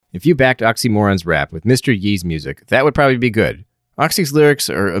If you backed Oxymoron's rap with Mr. Yee's music, that would probably be good. Oxy's lyrics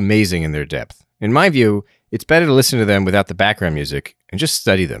are amazing in their depth. In my view, it's better to listen to them without the background music and just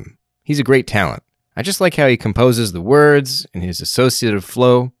study them. He's a great talent. I just like how he composes the words and his associative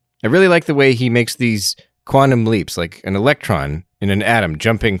flow. I really like the way he makes these quantum leaps, like an electron in an atom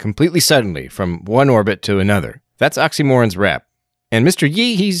jumping completely suddenly from one orbit to another. That's Oxymoron's rap. And Mr.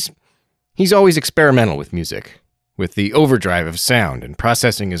 Yee, he's always experimental with music, with the overdrive of sound and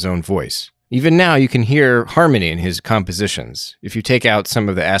processing his own voice. Even now, you can hear harmony in his compositions, if you take out some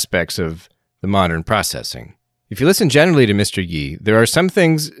of the aspects of the modern processing. If you listen generally to Mr. Yee, there are some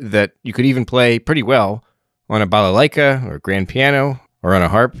things that you could even play pretty well on a balalaika or grand piano or on a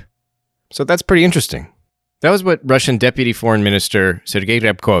harp. So that's pretty interesting. That was what Russian Deputy Foreign Minister Sergei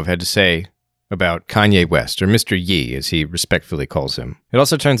Ryabkov had to say about Kanye West, or Mr. Yee, as he respectfully calls him. It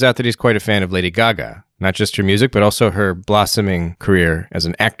also turns out that he's quite a fan of Lady Gaga, not just her music, but also her blossoming career as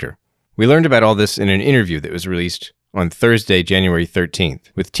an actor. We learned about all this in an interview that was released on Thursday, January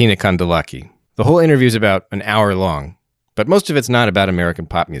 13th, with Tina Kandelaki. The whole interview is about an hour long, but most of it's not about American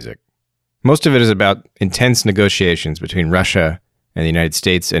pop music. Most of it is about intense negotiations between Russia and the United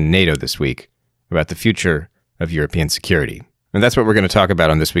States and NATO this week about the future of European security. And that's what we're going to talk about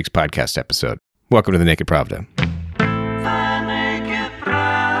on this week's podcast episode. Welcome to The Naked Pravda.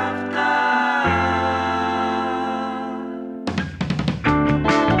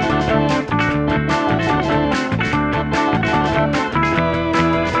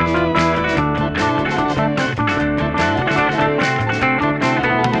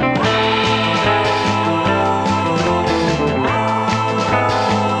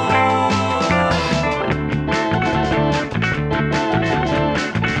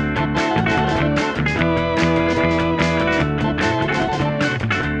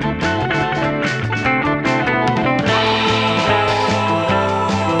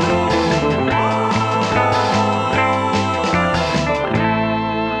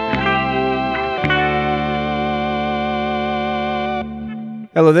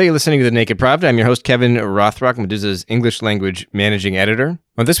 Hello there, you're listening to The Naked Pravda. I'm your host, Kevin Rothrock, Medusa's English language managing editor.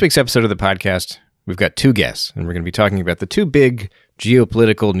 On this week's episode of the podcast, we've got two guests, and we're going to be talking about the two big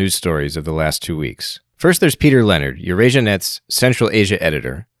geopolitical news stories of the last 2 weeks. First, there's Peter Leonard, EurasiaNet's Central Asia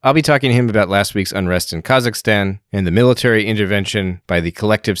editor. I'll be talking to him about last week's unrest in Kazakhstan and the military intervention by the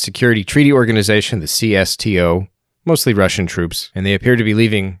Collective Security Treaty Organization, the CSTO, mostly Russian troops, and they appear to be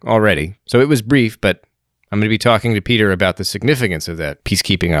leaving already. So it was brief, but I'm going to be talking to Peter about the significance of that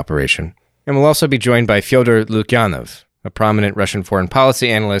peacekeeping operation. And we'll also be joined by Fyodor Lukyanov, a prominent Russian foreign policy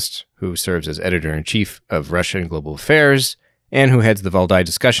analyst who serves as editor-in-chief of Russian Global Affairs and who heads the Valdai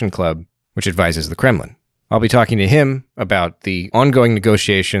Discussion Club, which advises the Kremlin. I'll be talking to him about the ongoing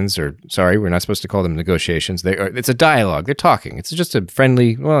negotiations, or sorry, we're not supposed to call them negotiations. It's a dialogue. They're talking. It's just a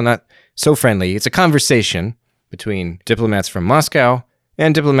friendly, well, not so friendly. It's a conversation between diplomats from Moscow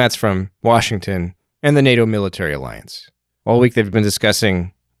and diplomats from Washington and the NATO military alliance. All week they've been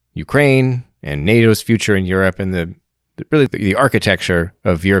discussing Ukraine and NATO's future in Europe and the architecture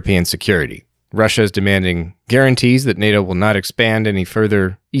of European security. Russia is demanding guarantees that NATO will not expand any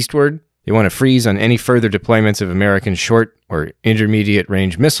further eastward. They want a freeze on any further deployments of American short or intermediate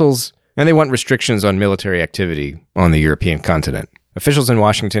range missiles, and they want restrictions on military activity on the European continent. Officials in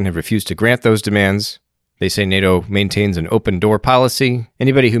Washington have refused to grant those demands. They say NATO maintains an open door policy.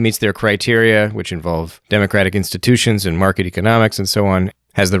 Anybody who meets their criteria, which involve democratic institutions and market economics and so on,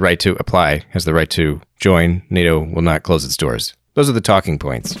 has the right to apply, has the right to join. NATO will not close its doors. Those are the talking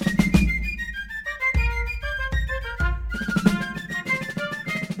points.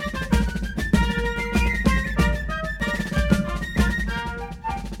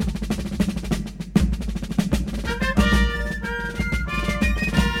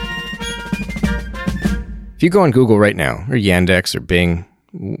 If you go on Google right now, or Yandex, or Bing,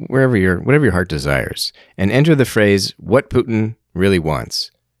 whatever your heart desires, and enter the phrase, "what Putin really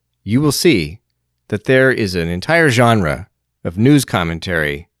wants," you will see that there is an entire genre of news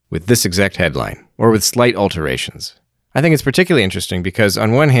commentary with this exact headline, or with slight alterations. I think it's particularly interesting because,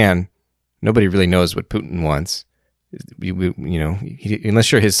 on one hand, nobody really knows what Putin wants,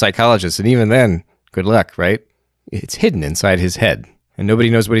 unless you're his psychologist, and even then, good luck, right? It's hidden inside his head. And nobody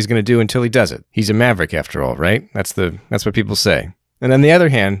knows what he's going to do until he does it. He's a maverick after all, right? That's what people say. And on the other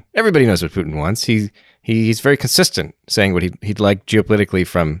hand, everybody knows what Putin wants. He's very consistent saying what he'd like geopolitically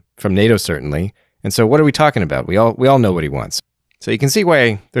from NATO, certainly. And so what are we talking about? We all know what he wants. So you can see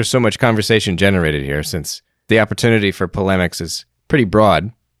why there's so much conversation generated here, since the opportunity for polemics is pretty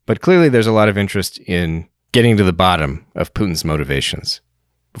broad. But clearly there's a lot of interest in getting to the bottom of Putin's motivations.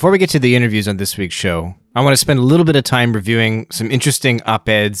 Before we get to the interviews on this week's show, I want to spend a little bit of time reviewing some interesting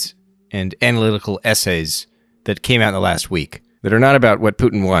op-eds and analytical essays that came out in the last week that are not about what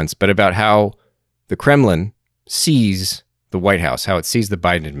Putin wants, but about how the Kremlin sees the White House, how it sees the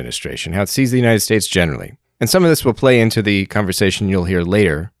Biden administration, how it sees the United States generally. And some of this will play into the conversation you'll hear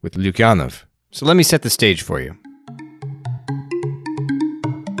later with Lukyanov. So let me set the stage for you.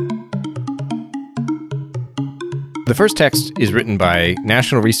 The first text is written by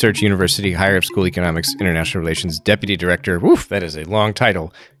National Research University Higher Up School Economics International Relations Deputy Director. Woof, that is a long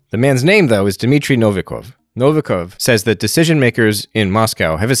title. The man's name, though, is Dmitry Novikov. Novikov says that decision makers in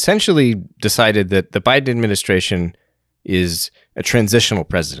Moscow have essentially decided that the Biden administration is a transitional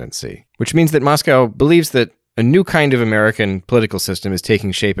presidency, which means that Moscow believes that a new kind of American political system is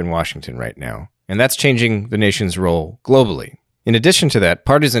taking shape in Washington right now, and that's changing the nation's role globally. In addition to that,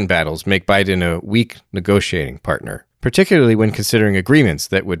 partisan battles make Biden a weak negotiating partner, particularly when considering agreements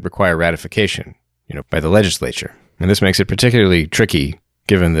that would require ratification, by the legislature. And this makes it particularly tricky,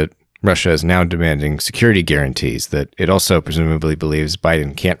 given that Russia is now demanding security guarantees that it also presumably believes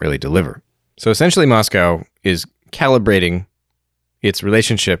Biden can't really deliver. So essentially, Moscow is calibrating its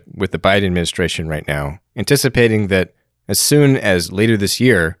relationship with the Biden administration right now, anticipating that as soon as later this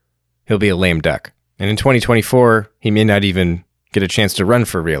year, he'll be a lame duck. And in 2024, he may not even get a chance to run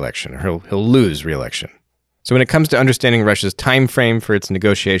for re-election, or he'll lose re-election. So when it comes to understanding Russia's time frame for its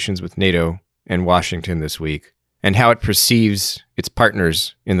negotiations with NATO and Washington this week, and how it perceives its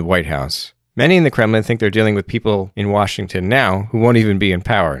partners in the White House, many in the Kremlin think they're dealing with people in Washington now who won't even be in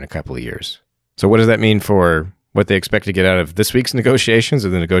power in a couple of years. So what does that mean for what they expect to get out of this week's negotiations, or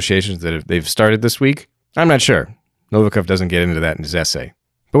the negotiations that they've started this week? I'm not sure. Novikov doesn't get into that in his essay.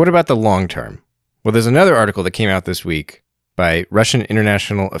 But what about the long term? Well, there's another article that came out this week by Russian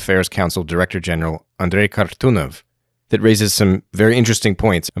International Affairs Council Director General Andrei Kartunov that raises some very interesting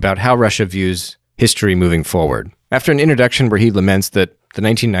points about how Russia views history moving forward. After an introduction where he laments that the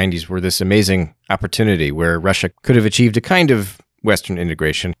 1990s were this amazing opportunity where Russia could have achieved a kind of Western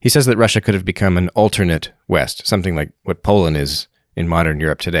integration, he says that Russia could have become an alternate West, something like what Poland is in modern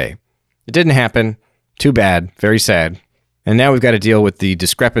Europe today. It didn't happen. Too bad. Very sad. And now we've got to deal with the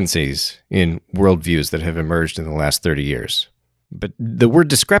discrepancies in worldviews that have emerged in the last 30 years. But the word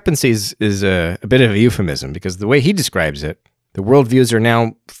discrepancies is a bit of a euphemism, because the way he describes it, the worldviews are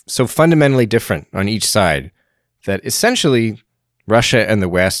now so fundamentally different on each side that essentially Russia and the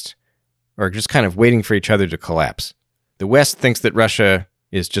West are just kind of waiting for each other to collapse. The West thinks that Russia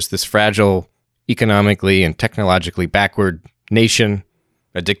is just this fragile, economically and technologically backward nation,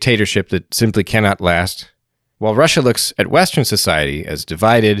 a dictatorship that simply cannot last. While Russia looks at Western society as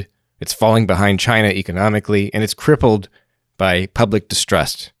divided, it's falling behind China economically, and it's crippled by public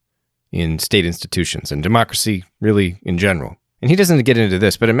distrust in state institutions and democracy really in general. And he doesn't get into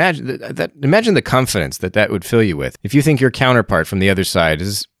this, but imagine the confidence that would fill you with if you think your counterpart from the other side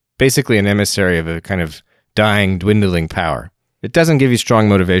is basically an emissary of a kind of dying, dwindling power. It doesn't give you strong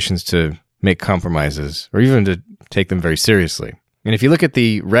motivations to make compromises or even to take them very seriously. And if you look at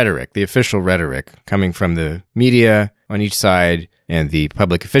the rhetoric, the official rhetoric coming from the media on each side and the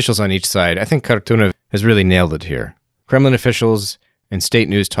public officials on each side, I think Kartunov has really nailed it here. Kremlin officials and state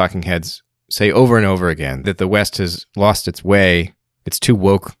news talking heads say over and over again that the West has lost its way, it's too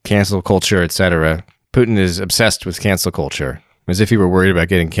woke, cancel culture, etc. Putin is obsessed with cancel culture, as if he were worried about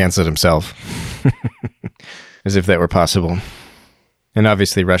getting canceled himself, as if that were possible. And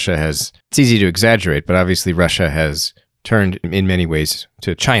obviously it's easy to exaggerate, but obviously Russia has turned in many ways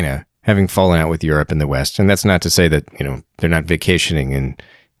to China, having fallen out with Europe and the West. And that's not to say that, they're not vacationing in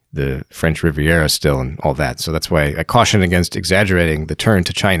the French Riviera still and all that. So that's why I caution against exaggerating the turn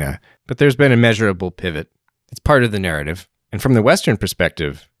to China. But there's been a measurable pivot. It's part of the narrative. And from the Western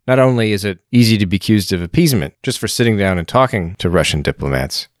perspective, not only is it easy to be accused of appeasement just for sitting down and talking to Russian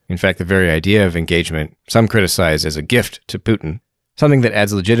diplomats, in fact, the very idea of engagement, some criticize as a gift to Putin, something that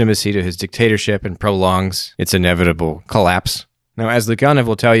adds legitimacy to his dictatorship and prolongs its inevitable collapse. Now, as Lukyanov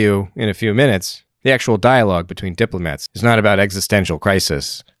will tell you in a few minutes, the actual dialogue between diplomats is not about existential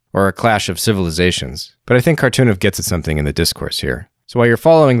crisis or a clash of civilizations, but I think Kartunov gets at something in the discourse here. So while you're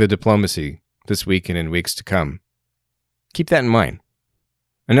following the diplomacy this week and in weeks to come, keep that in mind.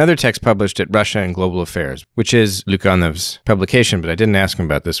 Another text published at Russia and Global Affairs, which is Lukyanov's publication, but I didn't ask him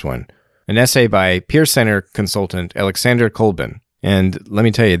about this one, an essay by Peer Center consultant Alexander Kolbin. And let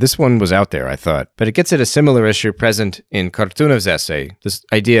me tell you, this one was out there, I thought, but it gets at a similar issue present in Kartunov's essay, this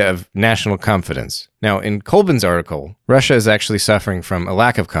idea of national confidence. Now, in Kolbin's article, Russia is actually suffering from a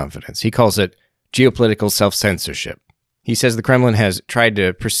lack of confidence. He calls it geopolitical self-censorship. He says the Kremlin has tried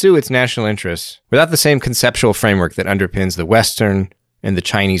to pursue its national interests without the same conceptual framework that underpins the Western and the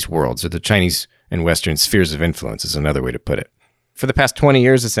Chinese worlds, or the Chinese and Western spheres of influence is another way to put it. For the past 20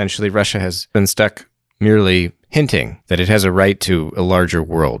 years, essentially, Russia has been stuck merely hinting that it has a right to a larger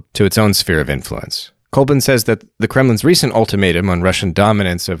world, to its own sphere of influence. Kolbin says that the Kremlin's recent ultimatum on Russian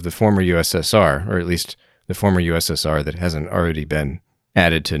dominance of the former USSR, or at least the former USSR that hasn't already been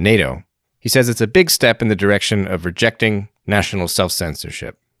added to NATO, he says it's a big step in the direction of rejecting national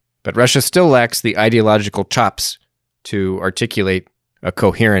self-censorship. But Russia still lacks the ideological chops to articulate a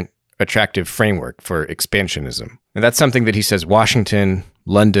coherent, attractive framework for expansionism. And that's something that he says Washington,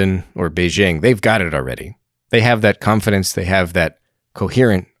 London, or Beijing, they've got it already. They have that confidence, they have that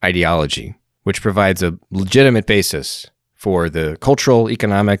coherent ideology, which provides a legitimate basis for the cultural,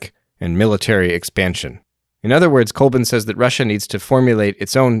 economic, and military expansion. In other words, Kolbin says that Russia needs to formulate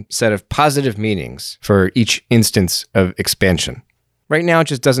its own set of positive meanings for each instance of expansion. Right now, it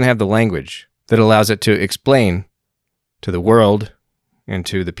just doesn't have the language that allows it to explain to the world and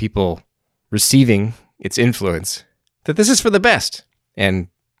to the people receiving its influence that this is for the best. And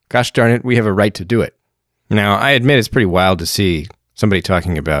gosh darn it, we have a right to do it. Now, I admit it's pretty wild to see somebody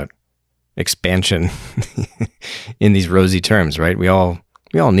talking about expansion in these rosy terms, right? We all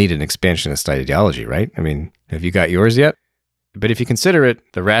need an expansionist ideology, right? I mean, have you got yours yet? But if you consider it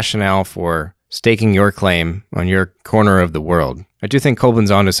the rationale for staking your claim on your corner of the world, I do think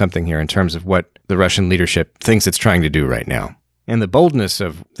Kolbin's onto something here in terms of what the Russian leadership thinks it's trying to do right now. And the boldness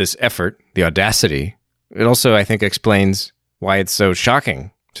of this effort, the audacity, it also, I think, explains why it's so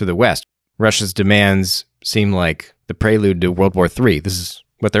shocking to the West. Russia's demands seem like the prelude to World War III. This is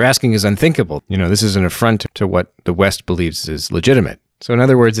what they're asking is unthinkable. This is an affront to what the West believes is legitimate. So in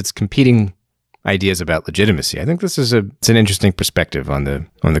other words, it's competing ideas about legitimacy. I think this is it's an interesting perspective on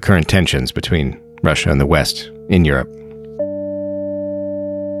the current tensions between Russia and the West in Europe.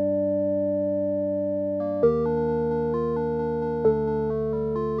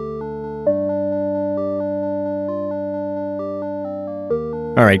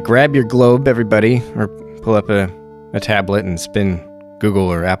 All right, grab your globe, everybody, or pull up a tablet and spin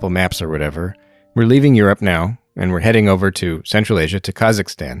Google or Apple Maps or whatever. We're leaving Europe now, and we're heading over to Central Asia, to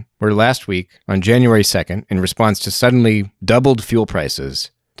Kazakhstan, where last week, on January 2nd, in response to suddenly doubled fuel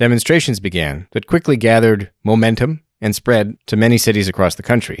prices, demonstrations began that quickly gathered momentum and spread to many cities across the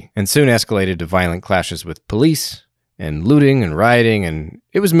country, and soon escalated to violent clashes with police, and looting and rioting, and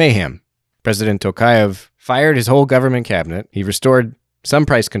it was mayhem. President Tokayev fired his whole government cabinet, he restored some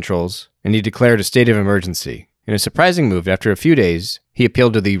price controls, and he declared a state of emergency. In a surprising move, after a few days, he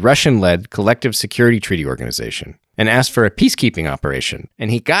appealed to the Russian-led Collective Security Treaty Organization and asked for a peacekeeping operation,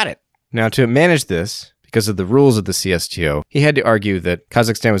 and he got it. Now, to manage this, because of the rules of the CSTO, he had to argue that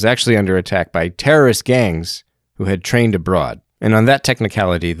Kazakhstan was actually under attack by terrorist gangs who had trained abroad. And on that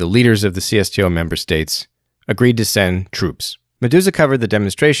technicality, the leaders of the CSTO member states agreed to send troops. Medusa covered the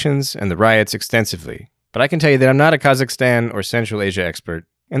demonstrations and the riots extensively, but I can tell you that I'm not a Kazakhstan or Central Asia expert,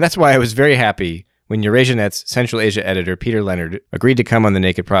 and that's why I was very happy when EurasiaNet's Central Asia editor Peter Leonard agreed to come on the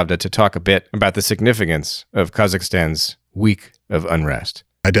Naked Pravda to talk a bit about the significance of Kazakhstan's week of unrest.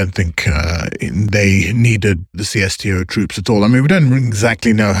 I don't think they needed the CSTO troops at all. I mean, we don't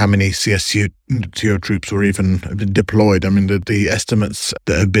exactly know how many CSTO troops were even deployed. I mean, the estimates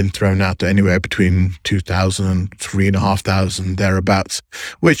that have been thrown out are anywhere between 2,000 and 3,500 thereabouts,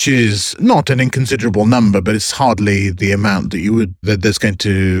 which is not an inconsiderable number, but it's hardly the amount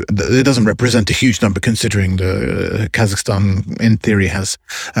it doesn't represent a huge number considering the Kazakhstan, in theory, has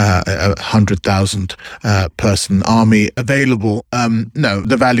a 100,000 person army available. No,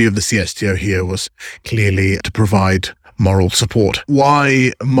 the value of the CSTO here was clearly to provide moral support.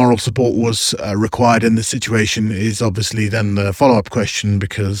 Why moral support was required in this situation is obviously then the follow-up question,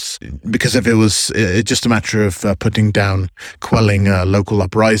 because if it was just a matter of quelling a local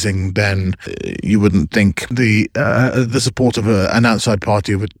uprising, then you wouldn't think the support of an outside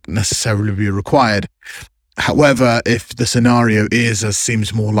party would necessarily be required. However, if the scenario is, as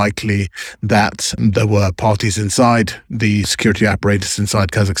seems more likely, that there were parties inside the security apparatus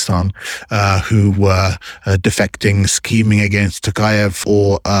inside Kazakhstan who were defecting, scheming against Tokayev,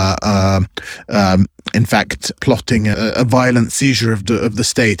 or in fact plotting a violent seizure of the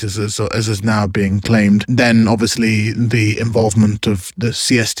state, as is now being claimed, then obviously the involvement of the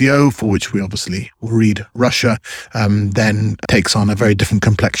CSTO, for which we obviously read Russia, then takes on a very different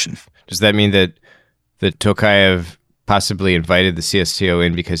complexion. Does that mean that Tokayev possibly invited the CSTO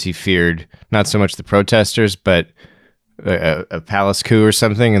in because he feared not so much the protesters, but a palace coup or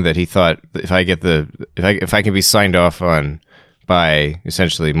something, and that he thought if I can be signed off on by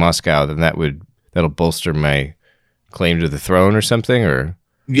essentially Moscow, then that'll bolster my claim to the throne or something? Or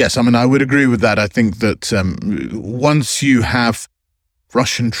yes, I mean, I would agree with that. I think that once you have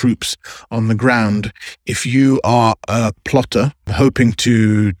Russian troops on the ground. If you are a plotter hoping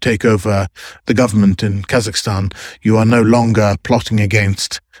to take over the government in Kazakhstan, you are no longer plotting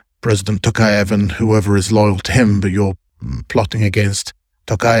against President Tokayev and whoever is loyal to him, but you're plotting against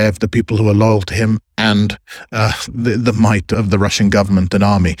Tokayev, the people who are loyal to him, and the might of the Russian government and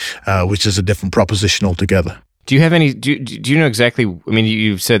army, which is a different proposition altogether. Do you have any? Do you know exactly? I mean,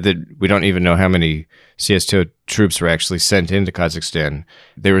 you've said that we don't even know how many CSTO troops were actually sent into Kazakhstan.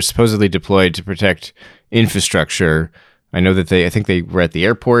 They were supposedly deployed to protect infrastructure. I know that I think they were at the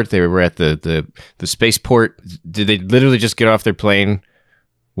airport. They were at the spaceport. Did they literally just get off their plane,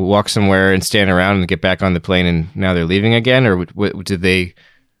 walk somewhere, and stand around and get back on the plane, and now they're leaving again? Or did they?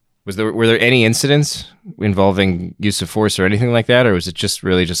 Were there any incidents involving use of force or anything like that, or was it just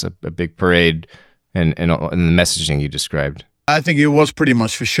really just a big parade? And the messaging you described? I think it was pretty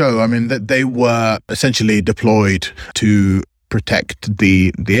much for show. I mean, that they were essentially deployed to protect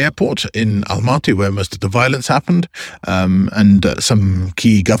the airport in Almaty, where most of the violence happened, and some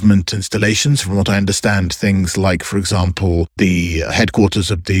key government installations. From what I understand, things like, for example, the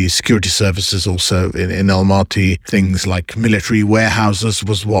headquarters of the security services also in Almaty, things like military warehouses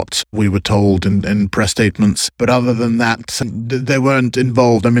was what we were told in press statements. But other than that, they weren't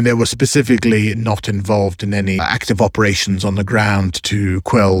involved. I mean, they were specifically not involved in any active operations on the ground to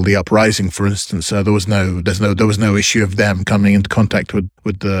quell the uprising, for instance. So there was no issue of them coming into contact with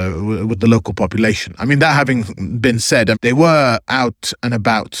the local population. I mean, that having been said, they were out and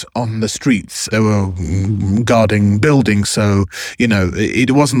about on the streets. They were guarding buildings, so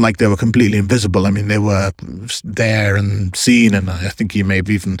it wasn't like they were completely invisible. I mean, they were there and seen, and I think you may have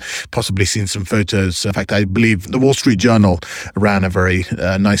even possibly seen some photos. In fact, I believe the Wall Street Journal ran a very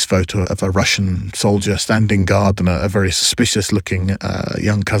nice photo of a Russian soldier standing guard and a very suspicious-looking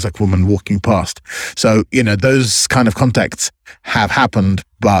young Kazakh woman walking past. So, those kind of contacts have happened,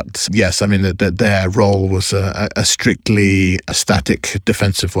 but yes, I mean that their role was a strictly static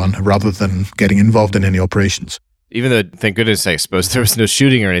defensive one rather than getting involved in any operations. Even though, thank goodness, I suppose there was no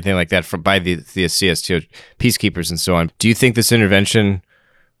shooting or anything like that by the CSTO peacekeepers and so on. Do you think this intervention,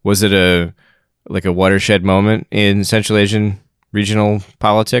 was it a watershed moment in Central Asian regional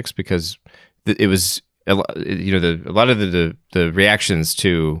politics? Because it was a lot of the reactions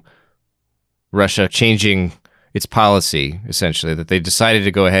to Russia changing its policy, essentially, that they decided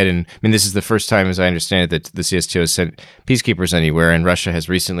to go ahead and, I mean, this is the first time, as I understand it, that the CSTO has sent peacekeepers anywhere, and Russia has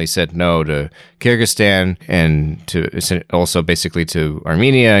recently said no to Kyrgyzstan and to also basically to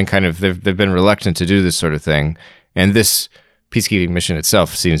Armenia, and kind of they've been reluctant to do this sort of thing. And this peacekeeping mission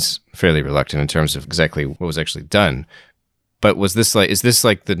itself seems fairly reluctant in terms of exactly what was actually done. But is this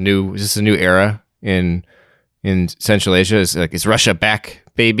a new era in Central Asia? Is Russia back,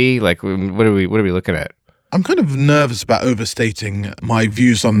 baby? Like, what are we looking at? I'm kind of nervous about overstating my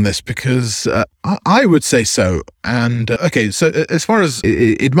views on this because I would say so. And so as far as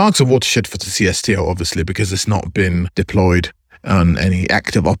it marks a watershed for the CSTO, obviously, because it's not been deployed on any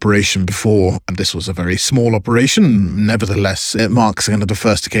active operation before, and this was a very small operation. Nevertheless, it marks kind of the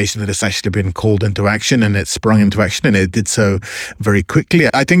first occasion that it's actually been called into action, and it sprung into action, and it did so very quickly.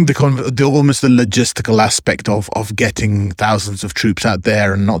 I think almost the logistical aspect of getting thousands of troops out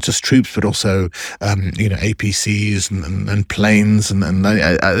there, and not just troops, but also APCs and planes, and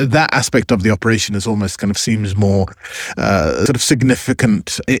that aspect of the operation is almost kind of seems more sort of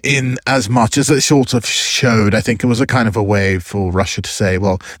significant in as much as it sort of showed. I think it was a kind of a way for Russia to say,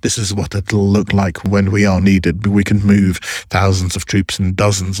 well, this is what it'll look like when we are needed. We can move thousands of troops and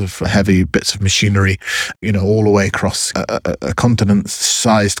dozens of heavy bits of machinery, all the way across a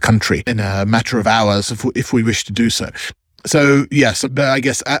continent-sized country in a matter of hours if we wish to do so. So, yes, I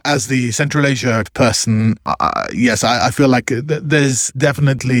guess as the Central Asia person, yes, I feel like there's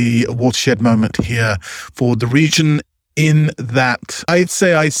definitely a watershed moment here for the region, in that I'd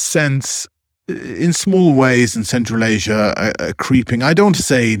say I sense in small ways in Central Asia a creeping, I don't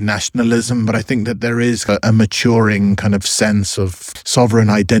say nationalism, but I think that there is a maturing kind of sense of sovereign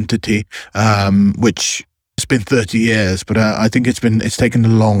identity, which it's been 30 years, but I think it's taken a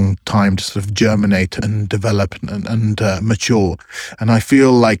long time to sort of germinate and develop and mature. And I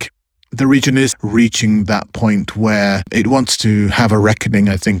feel like the region is reaching that point where it wants to have a reckoning,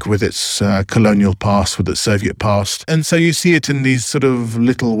 I think, with its colonial past, with its Soviet past. And so you see it in these sort of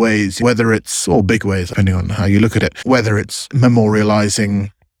little ways, or big ways, depending on how you look at it, whether it's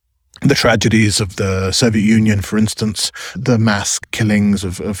memorializing the tragedies of the Soviet Union, for instance, the mass killings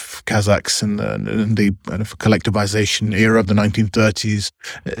of Kazakhs in the kind of collectivization era of the 1930s.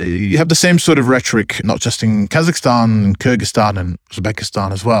 You have the same sort of rhetoric, not just in Kazakhstan and Kyrgyzstan and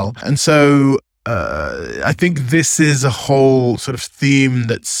Uzbekistan as well. And so I think this is a whole sort of theme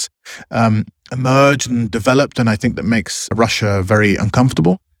that's emerged and developed, and I think that makes Russia very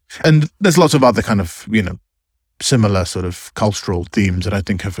uncomfortable. And there's lots of other kind of, similar sort of cultural themes that I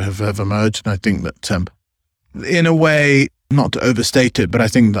think have emerged. And I think that in a way, not to overstate it, but I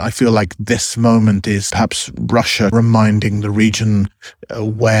feel like this moment is perhaps Russia reminding the region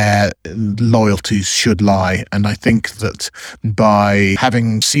where loyalties should lie. And I think that by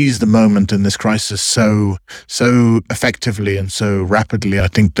having seized the moment in this crisis so effectively and so rapidly, I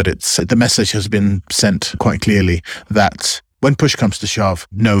think that the message has been sent quite clearly that when push comes to shove,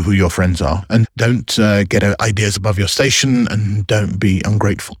 know who your friends are and don't get ideas above your station and don't be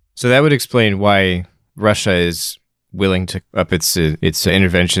ungrateful. So that would explain why Russia is willing to up its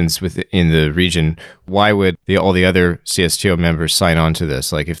interventions within the region. Why would all the other CSTO members sign on to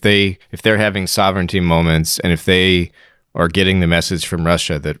this? Like if they're having sovereignty moments and if they are getting the message from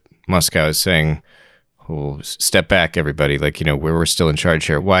Russia that Moscow is saying, "Oh, step back, everybody! Like we're still in charge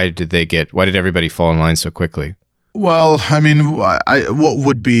here." Why did everybody fall in line so quickly? Well, I mean, what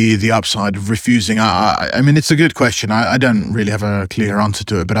would be the upside of refusing? I mean, it's a good question. I don't really have a clear answer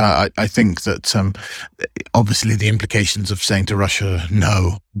to it, but I think that obviously the implications of saying to Russia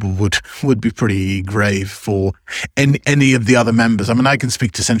no would be pretty grave for any of the other members. I mean, I can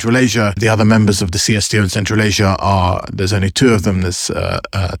speak to Central Asia. The other members of the CSTO in Central Asia there's only two of them. There's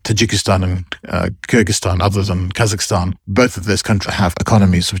Tajikistan and Kyrgyzstan, other than Kazakhstan. Both of those countries have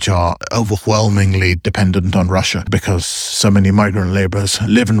economies which are overwhelmingly dependent on Russia, because so many migrant laborers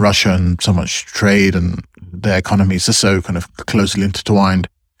live in Russia and so much trade and their economies are so kind of closely intertwined.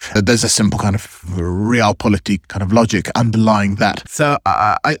 There's a simple kind of realpolitik kind of logic underlying that. So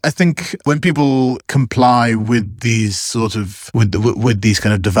I think when people comply with these sort of with these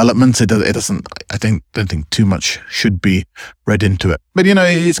kind of developments, it doesn't. Don't think too much should be read into it. But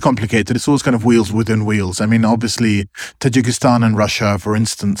it's complicated. It's always kind of wheels within wheels. I mean, obviously, Tajikistan and Russia, for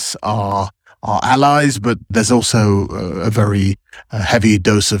instance, are allies, but there's also a very heavy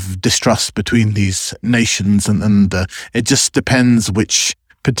dose of distrust between these nations, and it just depends which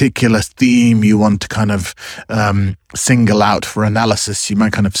particular theme you want to kind of single out for analysis. You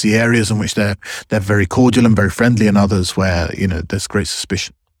might kind of see areas in which they're very cordial and very friendly, and others where there's great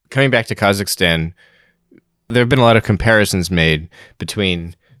suspicion. Coming back to Kazakhstan, there have been a lot of comparisons made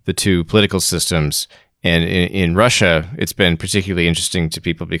between the two political systems. And in Russia, it's been particularly interesting to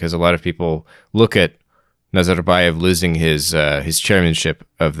people because a lot of people look at Nazarbayev losing his chairmanship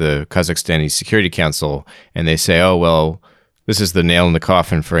of the Kazakhstani Security Council, and they say, "Oh well, this is the nail in the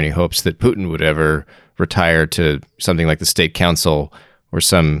coffin for any hopes that Putin would ever retire to something like the State Council or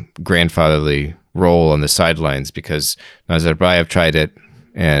some grandfatherly role on the sidelines, because Nazarbayev tried it,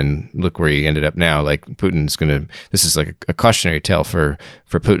 and look where he ended up now. Like this is like a cautionary tale for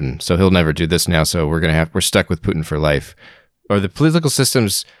Putin. So he'll never do this now. So we're stuck with Putin for life." Are the political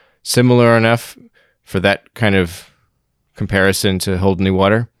systems similar enough for that kind of comparison to hold any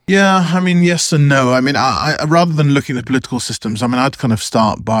water? Yeah, I mean, yes and no. I mean, I rather than looking at political systems, I mean, I'd kind of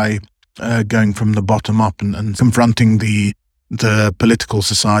start by going from the bottom up and confronting the political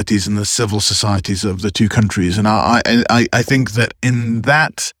societies and the civil societies of the two countries. And I think that in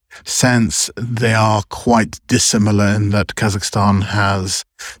that sense, they are quite dissimilar in that Kazakhstan has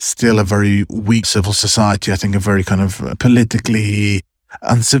still a very weak civil society. I think a very kind of politically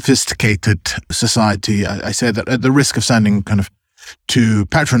unsophisticated society. I say that at the risk of sounding kind of too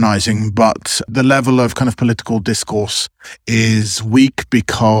patronizing, but the level of kind of political discourse is weak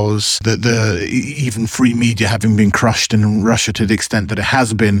because the even free media, having been crushed in Russia to the extent that it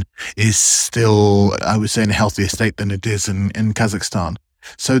has been, is still, I would say, in a healthier state than it is in Kazakhstan.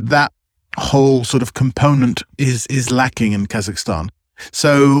 So that whole sort of component is lacking in Kazakhstan.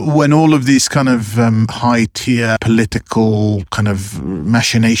 So when all of these kind of high-tier political kind of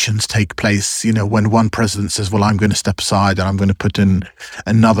machinations take place, when one president says, well, I'm going to step aside and I'm going to put in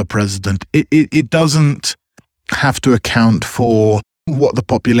another president, it doesn't have to account for what the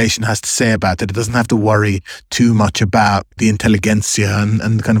population has to say about it. It doesn't have to worry too much about the intelligentsia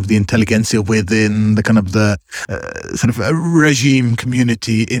and kind of the intelligentsia within the kind of the sort of regime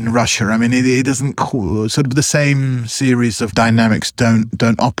community in Russia. I mean, it doesn't sort of the same series of dynamics don't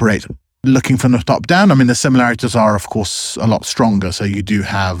operate. Looking from the top down, I mean, the similarities are, of course, a lot stronger. So you do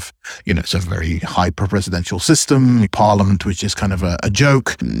have, it's a very hyper-presidential system, parliament, which is kind of a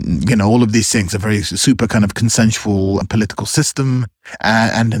joke. All of these things are very super kind of consensual political system.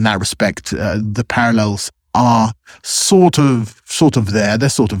 And in that respect, the parallels are sort of there. They're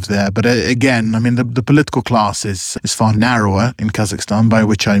sort of there. But again, I mean, the political class is far narrower in Kazakhstan, by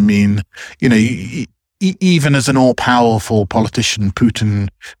which I mean, even as an all-powerful politician, Putin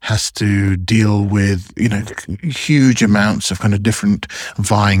has to deal with, huge amounts of kind of different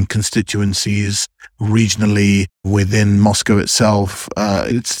vying constituencies regionally within Moscow itself.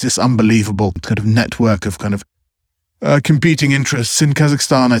 It's this unbelievable kind of network of kind of competing interests. In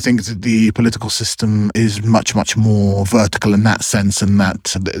Kazakhstan, I think that the political system is much, much more vertical in that sense, and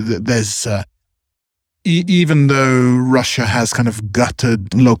that there's even though Russia has kind of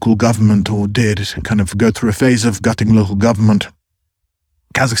gutted local government, or did kind of go through a phase of gutting local government,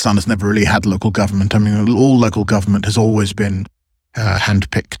 Kazakhstan has never really had local government. I mean, all local government has always been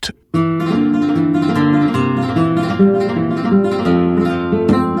handpicked.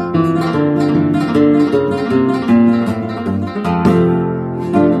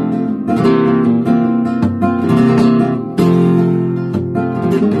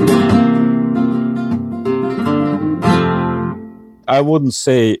 I wouldn't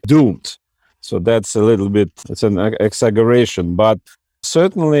say doomed. So that's a little bit, it's an exaggeration. But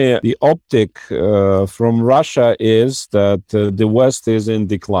certainly the optic from Russia is that the West is in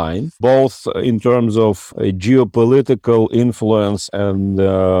decline, both in terms of a geopolitical influence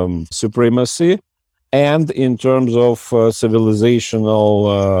and supremacy, and in terms of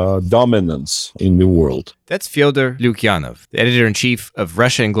civilizational dominance in the world. That's Fyodor Lukyanov, the editor-in-chief of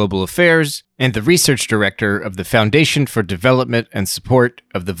Russia and Global Affairs and the research director of the Foundation for Development and Support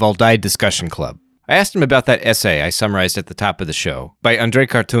of the Valdai Discussion Club. I asked him about that essay I summarized at the top of the show by Andrei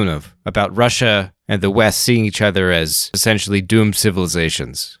Kartunov about Russia and the West seeing each other as essentially doomed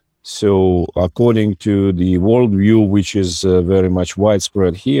civilizations. So according to the worldview, which is very much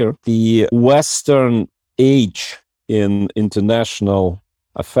widespread here, the Western age in international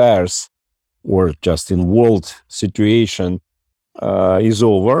affairs, or just in world situation, is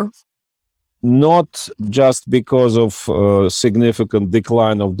over. Not just because of significant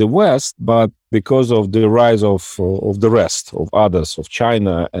decline of the West, but because of the rise of the rest, of others, of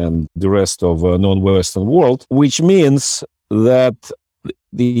China and the rest of non-Western world, which means that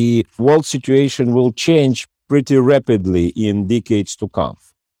the world situation will change pretty rapidly in decades to come.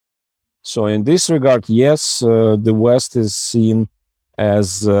 So in this regard, yes, the West is seen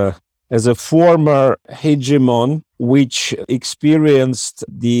as a former hegemon which experienced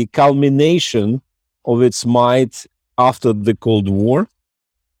the culmination of its might after the Cold War.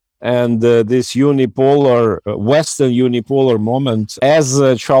 And this unipolar, Western unipolar moment, as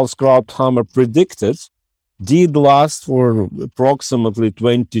Charles Krauthammer predicted, did last for approximately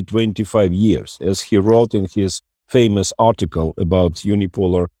 20-25 years, as he wrote in his famous article about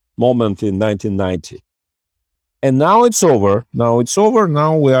unipolar moment in 1990. And now it's over.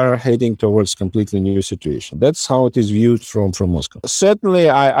 Now we are heading towards completely new situation. That's how it is viewed from Moscow.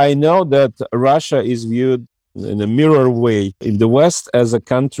 Certainly, I know that Russia is viewed in a mirror way in the West as a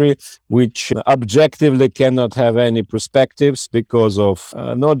country which objectively cannot have any perspectives because of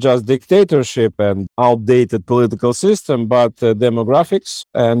not just dictatorship and outdated political system, but demographics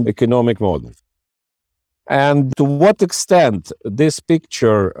and economic model. And to what extent this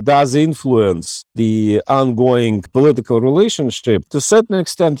picture does influence the ongoing political relationship? To a certain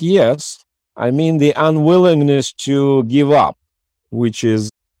extent, yes. I mean, the unwillingness to give up, which is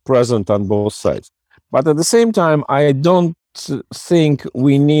present on both sides. But at the same time, I don't think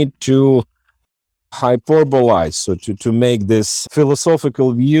we need to hyperbolize, so to make this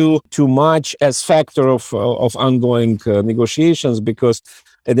philosophical view too much as factor of ongoing negotiations, because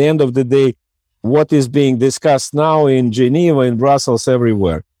at the end of the day, what is being discussed now in Geneva, in Brussels,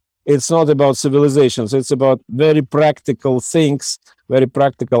 everywhere, it's not about civilizations. It's about very practical things, very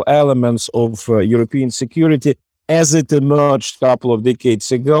practical elements of European security as it emerged a couple of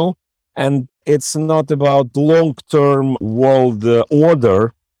decades ago. And it's not about long-term world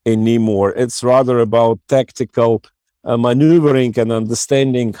order anymore. It's rather about tactical maneuvering and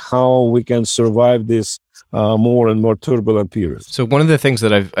understanding how we can survive this more and more turbulent period. So one of the things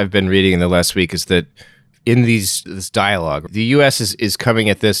that I've been reading in the last week is that in this dialogue, the U.S. is coming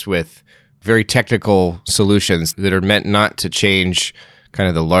at this with very technical solutions that are meant not to change kind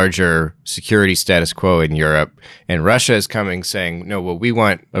of the larger security status quo in Europe. And Russia is coming saying, no, well, we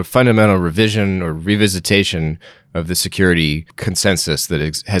want a fundamental revision or revisitation of the security consensus that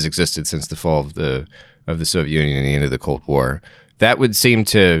has existed since the fall of the Soviet Union and the end of the Cold War. That would seem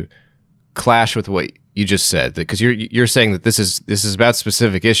to clash with what you just said, because you're saying that this is about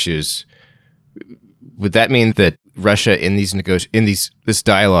specific issues. Would that mean that Russia in this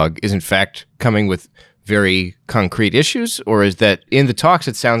dialogue is in fact coming with very concrete issues, or is that in the talks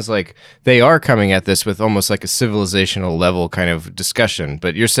it sounds like they are coming at this with almost like a civilizational level kind of discussion,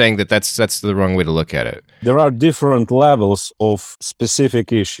 but you're saying that that's the wrong way to look at it? There are different levels of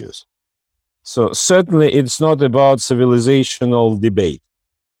specific issues. So certainly it's not about civilizational debate.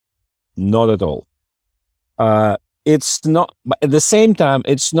 Not at all. It's not, but at the same time,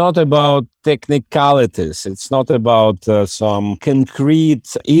 it's not about technicalities. It's not about some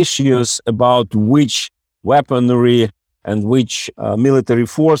concrete issues about which weaponry and which military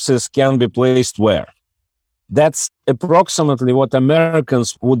forces can be placed where. That's approximately what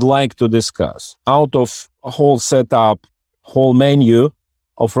Americans would like to discuss. Out of a whole setup, whole menu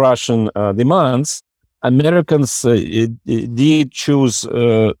of Russian demands, Americans did choose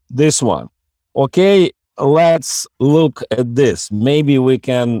this one. Okay, let's look at this. Maybe we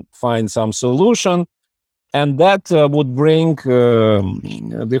can find some solution. And that would bring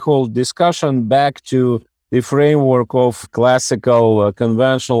the whole discussion back to the framework of classical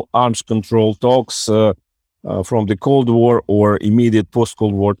conventional arms control talks from the Cold War or immediate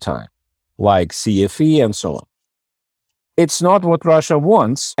post-Cold War time, like CFE and so on. It's not what Russia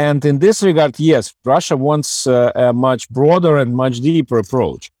wants. And in this regard, yes, Russia wants a much broader and much deeper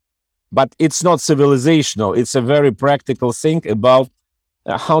approach. But it's not civilizational. It's a very practical thing about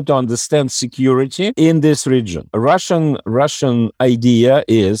how to understand security in this region. A Russian idea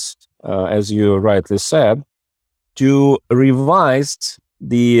is, as you rightly said, to revise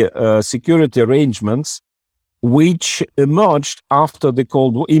the security arrangements which emerged after the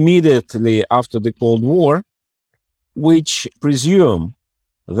Cold War, immediately after the Cold War, which presume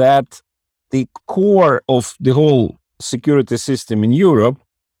that the core of the whole security system in Europe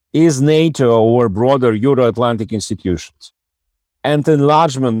is NATO or broader Euro-Atlantic institutions. And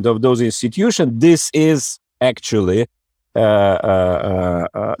enlargement of those institutions, this is actually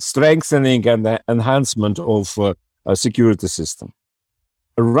strengthening and enhancement of a security system.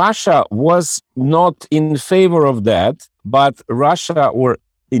 Russia was not in favor of that, but Russia, or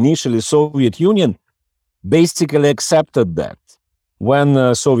initially Soviet Union, basically accepted that.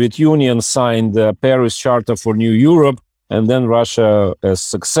 When Soviet Union signed the Paris Charter for New Europe, and then Russia, as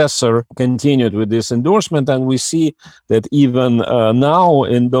successor, continued with this endorsement. And we see that even now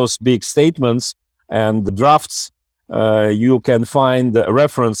in those big statements and drafts, you can find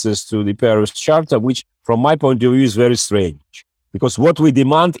references to the Paris Charter, which from my point of view is very strange. Because what we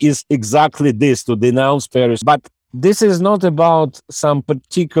demand is exactly this, to denounce Paris. But this is not about some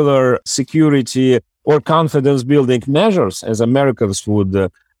particular security or confidence building measures, as Americans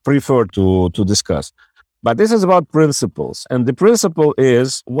would prefer to discuss. But this is about principles. And the principle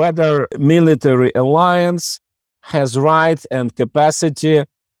is whether military alliance has right and capacity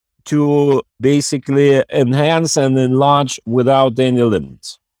to basically enhance and enlarge without any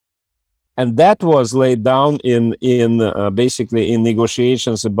limits. And that was laid down in basically in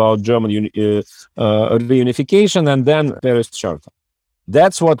negotiations about German reunification and then Paris Charter.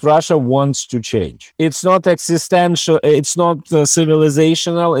 That's what Russia wants to change. It's not existential, it's not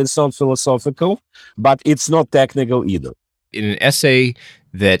civilizational, it's not philosophical, but it's not technical either. In an essay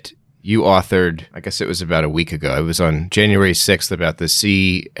that you authored, I guess it was about a week ago, it was on January 6th about the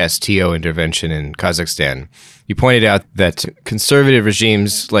CSTO intervention in Kazakhstan. You pointed out that conservative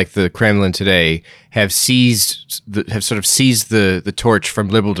regimes like the Kremlin today have sort of seized the torch from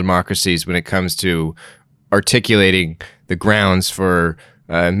liberal democracies when it comes to articulating the grounds for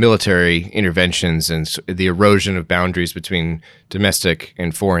military interventions and the erosion of boundaries between domestic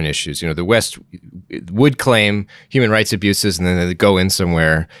and foreign issues. You know, the West would claim human rights abuses and then they go in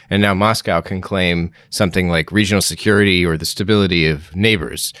somewhere, and now Moscow can claim something like regional security or the stability of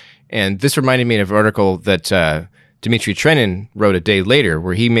neighbors. And this reminded me of an article that Dmitry Trenin wrote a day later,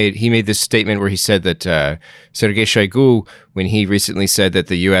 where he made this statement where he said that Sergei Shoigu, when he recently said that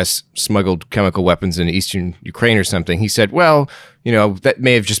the U.S. smuggled chemical weapons into eastern Ukraine or something, he said, well, you know, that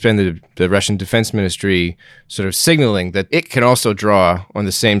may have just been the Russian Defense Ministry sort of signaling that it can also draw on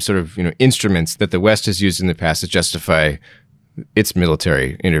the same sort of, you know, instruments that the West has used in the past to justify its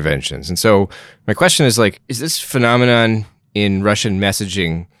military interventions. And so my question is, like, is this phenomenon in Russian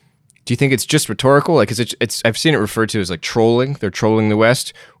messaging, do you think it's just rhetorical? Like, it's I've seen it referred to as like trolling. They're trolling the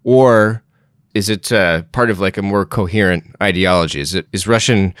West, or is it part of like a more coherent ideology? Is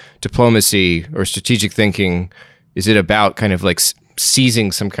Russian diplomacy or strategic thinking, is it about kind of like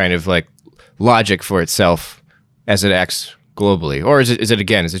seizing some kind of like logic for itself as it acts globally, or is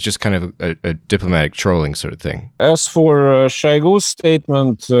it just kind of a diplomatic trolling sort of thing? As for Shoigu's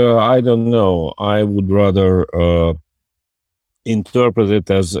statement, I don't know. I would rather interpret it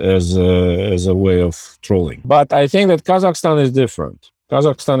as a way of trolling. But I think that Kazakhstan is different.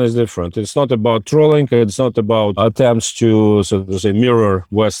 It's not about trolling. It's not about attempts to, so to say, mirror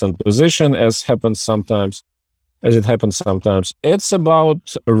Western position, as it happens sometimes. It's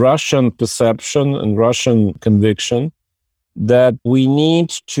about Russian perception and Russian conviction that we need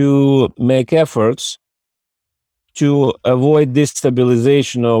to make efforts to avoid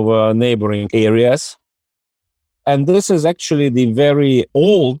destabilization of neighboring areas. And this is actually the very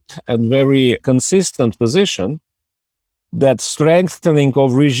old and very consistent position that strengthening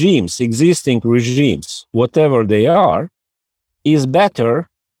of regimes, existing regimes, whatever they are, is better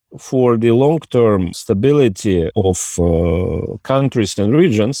for the long-term stability of countries and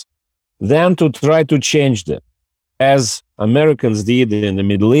regions than to try to change them, as Americans did in the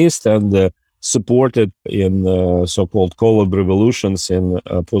Middle East and supported in so-called cold revolutions in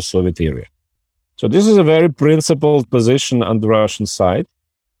post-Soviet area. So this is a very principled position on the Russian side,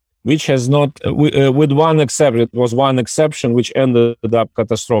 which has not, with one exception, it was one exception which ended up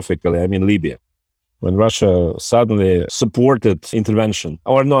catastrophically, I mean Libya, when Russia suddenly supported intervention,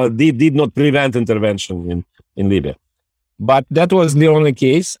 or no, did not prevent intervention in Libya. But that was the only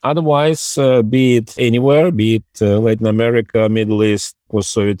case. Otherwise, be it anywhere, be it Latin America, Middle East,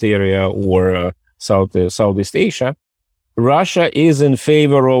 post-Soviet area, or Southeast Asia, Russia is in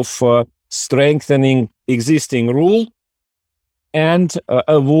favor of strengthening existing rule and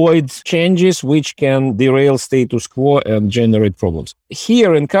avoid changes which can derail status quo and generate problems.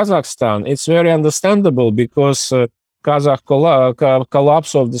 Here in Kazakhstan, it's very understandable because Kazakh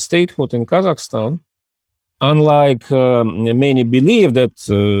collapse of the statehood in Kazakhstan, unlike many believe that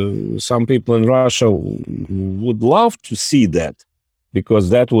some people in Russia would love to see that, because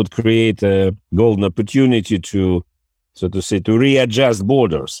that would create a golden opportunity to, so to say, to readjust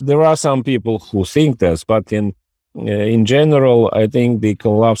borders. There are some people who think this, but in general, I think the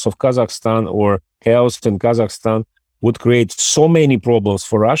collapse of Kazakhstan or chaos in Kazakhstan would create so many problems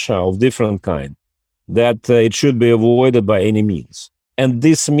for Russia of different kind that it should be avoided by any means. And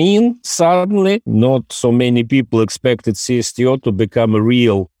this means suddenly not so many people expected CSTO to become a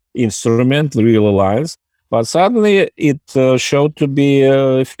real instrument, real alliance, but suddenly it showed to be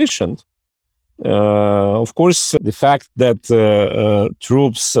efficient. Of course, the fact that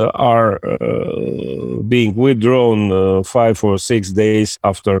troops are being withdrawn 5 or 6 days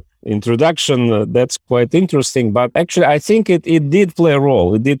after introduction, that's quite interesting. But actually, I think it did play a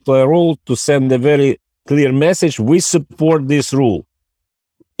role. It did play a role to send a very clear message. We support this rule.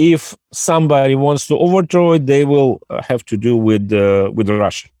 If somebody wants to overthrow it, they will have to do with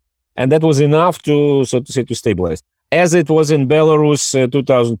Russia. And that was enough to, so to say, to stabilize. As it was in Belarus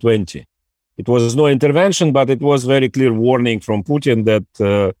 2020. It was no intervention, but it was very clear warning from Putin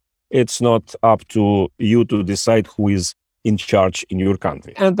that it's not up to you to decide who is in charge in your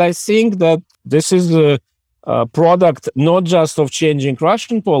country. And I think that this is a product not just of changing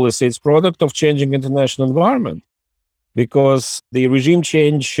Russian policy, it's product of changing international environment. Because the regime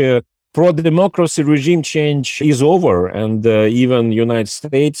change, pro-democracy regime change is over, and even United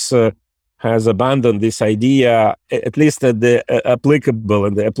States has abandoned this idea, at least at the applicable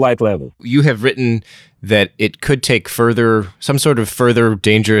and the applied level. You have written that it could take some sort of further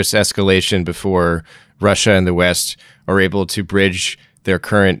dangerous escalation before Russia and the West are able to bridge their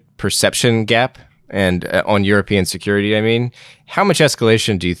current perception gap and on European security. I mean, how much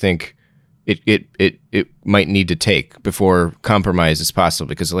escalation do you think it might need to take before compromise is possible?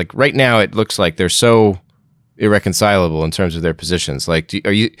 Because like right now, it looks like they're so irreconcilable in terms of their positions. Like,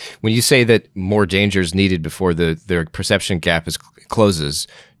 when you say that more danger is needed before their perception gap closes,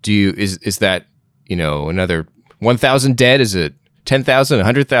 is that, another 1,000 dead? Is it 10,000,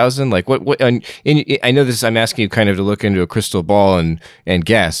 100,000? Like what? And I know this. I'm asking you kind of to look into a crystal ball and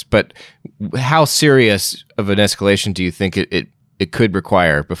guess, but how serious of an escalation do you think it could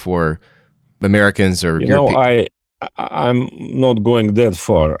require before Americans or Europeans? I'm not going that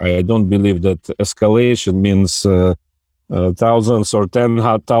far. I don't believe that escalation means thousands or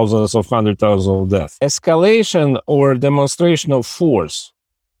 10,000s or 100,000 of deaths. Escalation or demonstration of force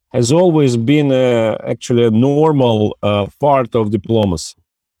has always been actually a normal part of diplomacy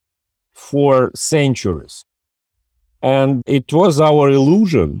for centuries. And it was our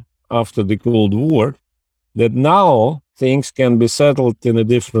illusion after the Cold War that now things can be settled in a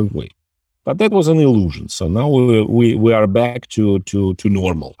different way. But that was an illusion. So now we are back to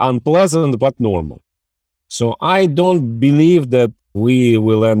normal. Unpleasant, but normal. So I don't believe that we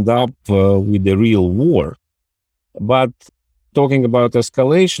will end up with a real war. But talking about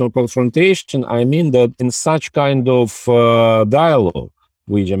escalation or confrontation, I mean that in such kind of dialogue,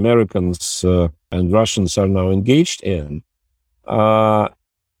 which Americans and Russians are now engaged in,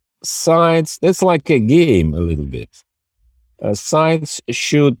 sides, that's like a game a little bit. Sides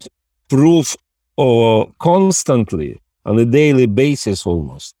should prove constantly, on a daily basis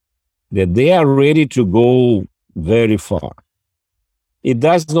almost, that they are ready to go very far. It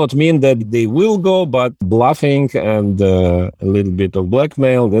does not mean that they will go, but bluffing and a little bit of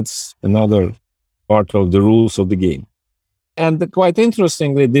blackmail, that's another part of the rules of the game. And quite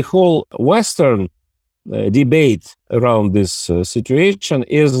interestingly, the whole Western debate around this situation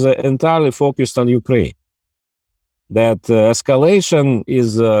is entirely focused on Ukraine. That escalation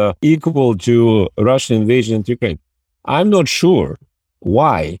is equal to Russian invasion into Ukraine. I'm not sure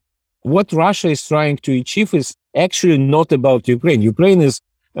why. What Russia is trying to achieve is actually not about Ukraine. Ukraine is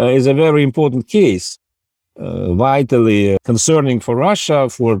a very important case, vitally concerning for Russia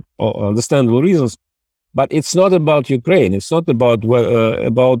for understandable reasons. But it's not about Ukraine. It's not about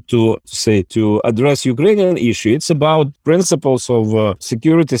to address Ukrainian issue. It's about principles of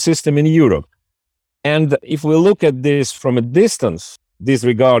security system in Europe. And if we look at this from a distance,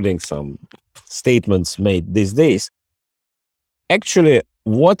 disregarding some statements made these days, actually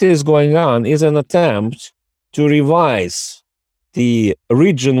what is going on is an attempt to revise the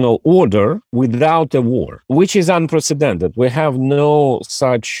regional order without a war, which is unprecedented. We have no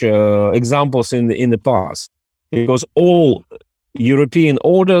such examples in the past, because all European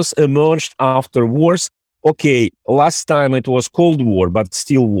orders emerged after wars. Okay, last time it was Cold War, but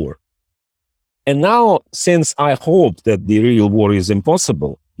still war. And now, since I hope that the real war is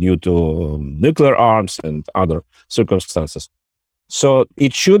impossible due to nuclear arms and other circumstances, so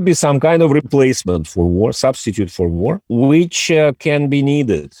it should be some kind of replacement for war, substitute for war, which can be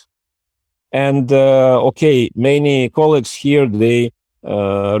needed. And many colleagues here, they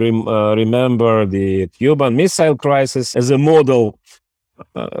remember the Cuban Missile Crisis as a model.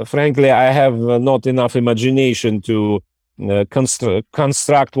 Frankly, I have not enough imagination to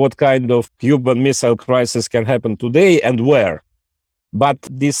construct what kind of Cuban Missile Crisis can happen today and where. But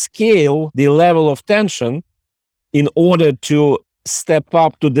the scale, the level of tension, in order to step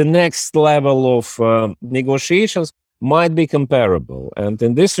up to the next level of negotiations might be comparable. And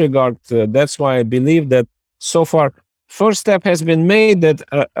in this regard, that's why I believe that so far, first step has been made, that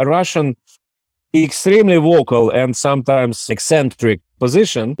a Russian extremely vocal and sometimes eccentric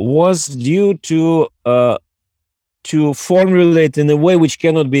position was due to formulate in a way which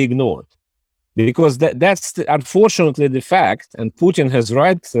cannot be ignored. Because that's unfortunately the fact, and Putin has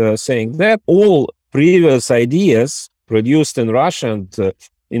right saying that all previous ideas produced in Russia and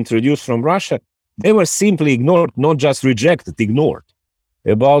introduced from Russia, they were simply ignored, not just rejected, ignored.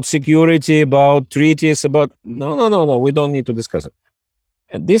 About security, about treaties, about no, we don't need to discuss it.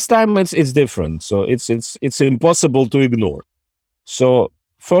 And this time it's different, so it's impossible to ignore. So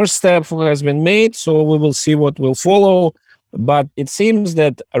first step has been made, so we will see what will follow. But it seems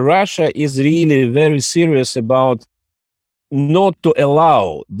that Russia is really very serious about not to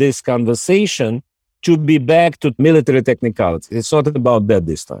allow this conversation to be back to military technicalities. It's not about that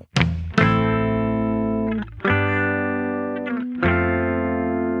this time.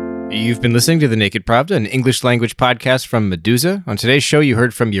 You've been listening to The Naked Pravda, an English language podcast from Meduza. On today's show, you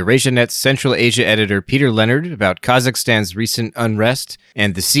heard from EurasiaNet's Central Asia editor Peter Leonard about Kazakhstan's recent unrest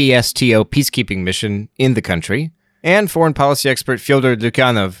and the CSTO peacekeeping mission in the country. And foreign policy expert Fyodor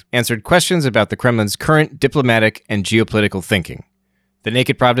Dukhanov answered questions about the Kremlin's current diplomatic and geopolitical thinking. The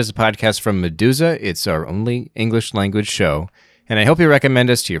Naked Pravda is a podcast from Meduza. It's our only English language show. And I hope you recommend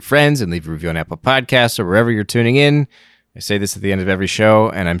us to your friends and leave a review on Apple Podcasts or wherever you're tuning in. I say this at the end of every show,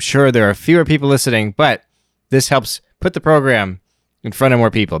 and I'm sure there are fewer people listening, but this helps put the program in front of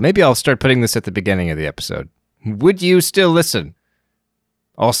more people. Maybe I'll start putting this at the beginning of the episode. Would you still listen?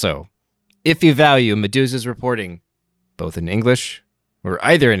 Also, if you value Meduza's reporting, both in English, or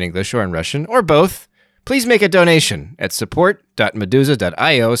either in English or in Russian, or both, please make a donation at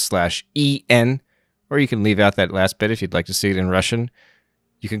support.meduza.io/en, or you can leave out that last bit if you'd like to see it in Russian.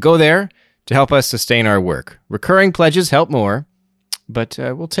 You can go there to help us sustain our work. Recurring pledges help more, but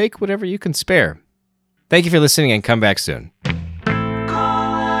we'll take whatever you can spare. Thank you for listening, and come back soon.